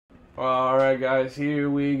Alright guys, here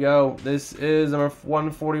we go. This is number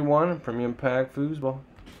 141, Premium Pack Foosball.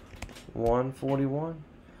 141.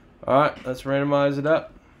 Alright, let's randomize it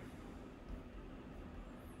up.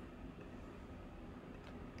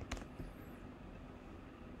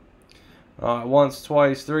 Once,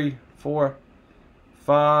 twice, 3, 4,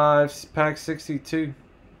 5, pack 62.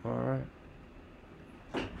 Alright.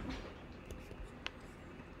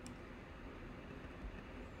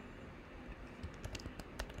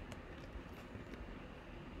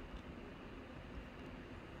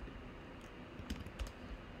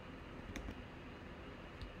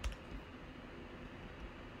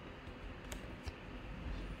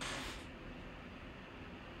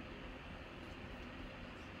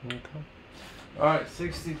 Okay. Alright,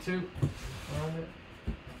 62 on it.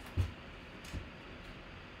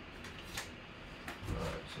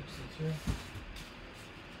 Alright, 62.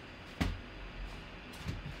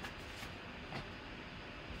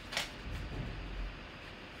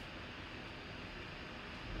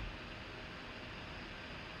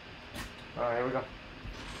 Alright, here we go.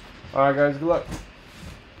 Alright guys, good luck.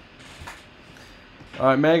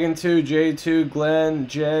 Alright, Megan 2, J 2, Glenn,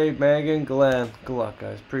 J, Megan, Glenn. Good luck,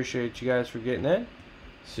 guys. Appreciate you guys for getting in.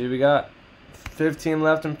 See, we got 15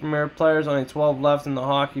 left in Premier Players, only 12 left in the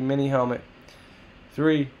Hockey Mini Helmet.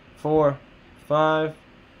 3, 4, 5.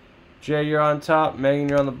 Jay, you're on top. Megan,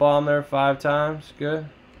 you're on the bottom there 5 times. Good.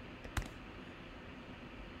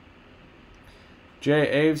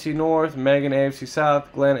 Jay, AFC North. Megan, AFC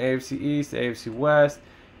South. Glenn, AFC East. AFC West.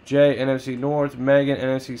 Jay, NFC North. Megan,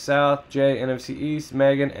 NFC South. Jay, NFC East.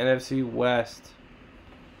 Megan, NFC West.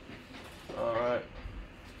 Alright.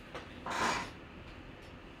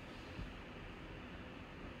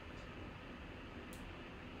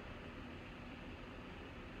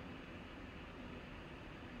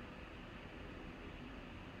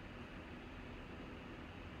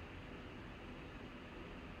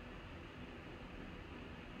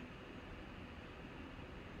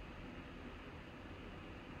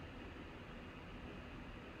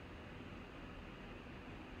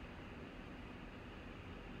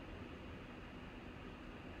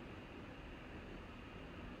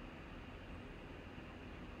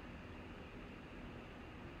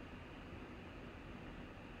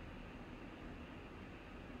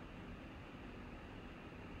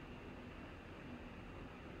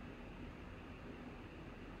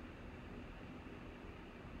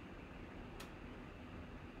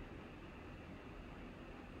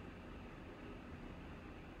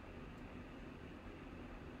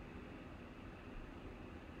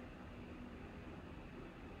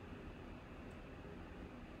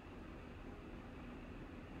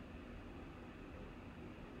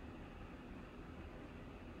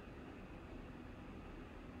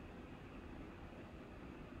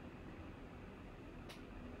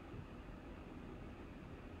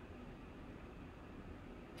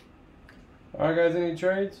 Alright guys, any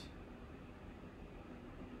trades?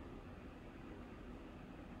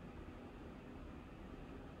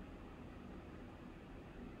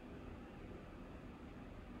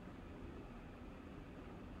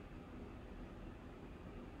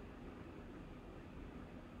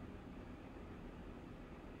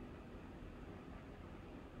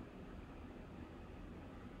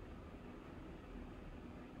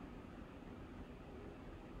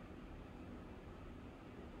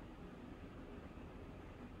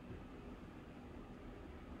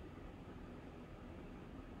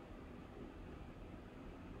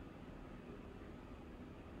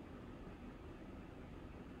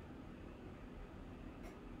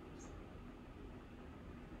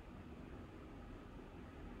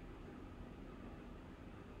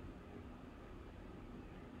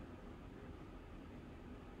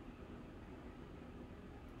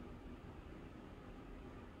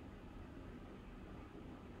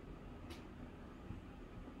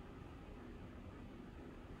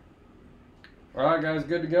 Alright guys,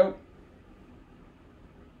 good to go.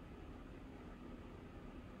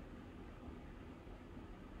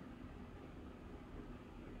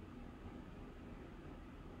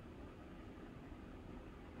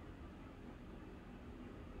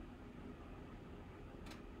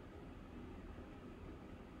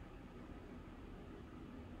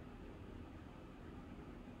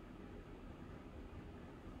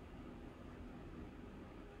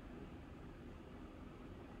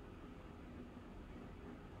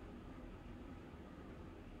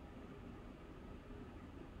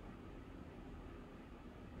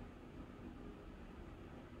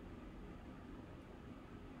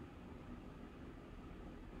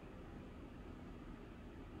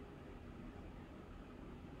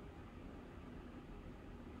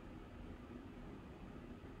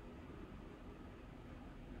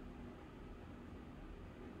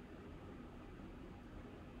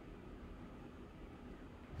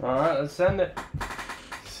 Alright, let's send it.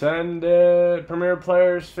 Send it. Premier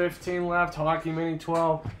Players, 15 left. Hockey Mini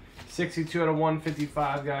 12. 62 out of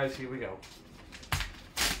 155, guys. Here we go.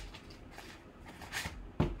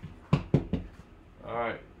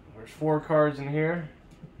 Alright, there's 4 cards in here.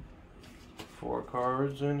 4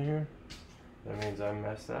 cards in here. That means I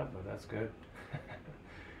messed up, but that's good.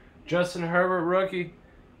 Justin Herbert, rookie.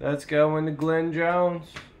 That's going to Glenn Jones.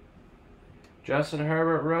 Justin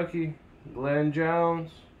Herbert, rookie. Glenn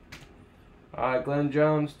Jones. Alright, Glenn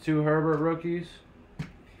Jones, 2 Herbert rookies.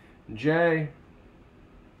 Jay.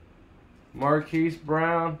 Marquise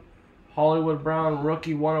Brown. Hollywood Brown,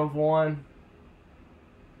 rookie 1 of 1.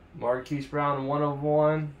 Marquise Brown, 1 of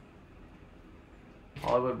 1.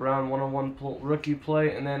 Hollywood Brown, 1 of 1 rookie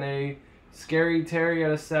plate. And then a Scary Terry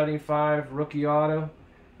out of 75, rookie auto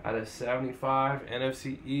out of 75,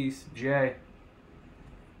 NFC East, Jay.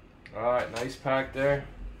 Alright, nice pack there.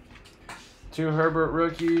 2 Herbert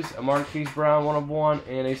rookies, a Marquise Brown 1 of 1,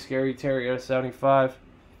 and a Scary Terry out of 75.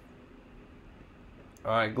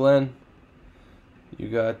 Alright, Glenn, you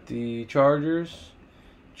got the Chargers.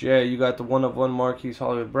 Jay, you got the 1 of 1 Marquise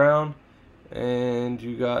Hollywood Brown, and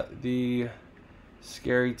you got the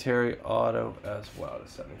Scary Terry auto as well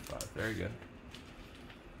to 75. Very good.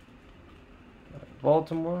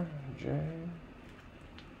 Baltimore, Jay.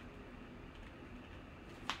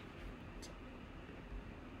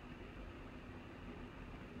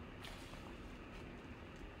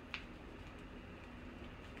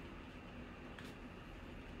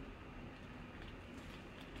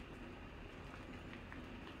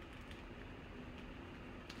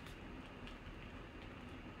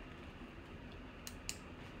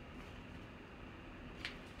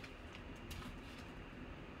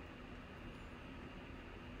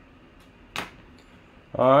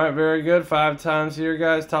 Alright, very good. 5 times here,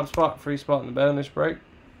 guys. Top spot, free spot in the bonus break.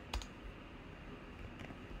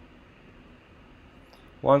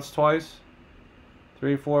 Once, twice.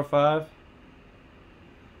 3, 4, 5.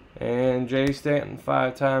 And Jay Stanton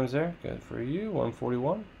 5 times there. Good for you.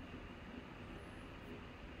 141.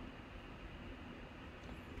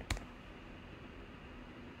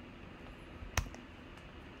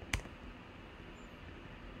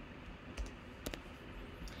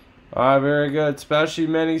 Alright, very good. Specialty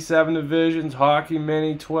Mini 7 divisions. Hockey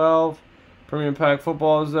Mini 12. Premium Pack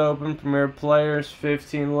Football is open. Premier Players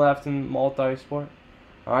 15 left in multi-sport.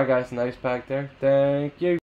 Alright, guys. Nice pack there. Thank you.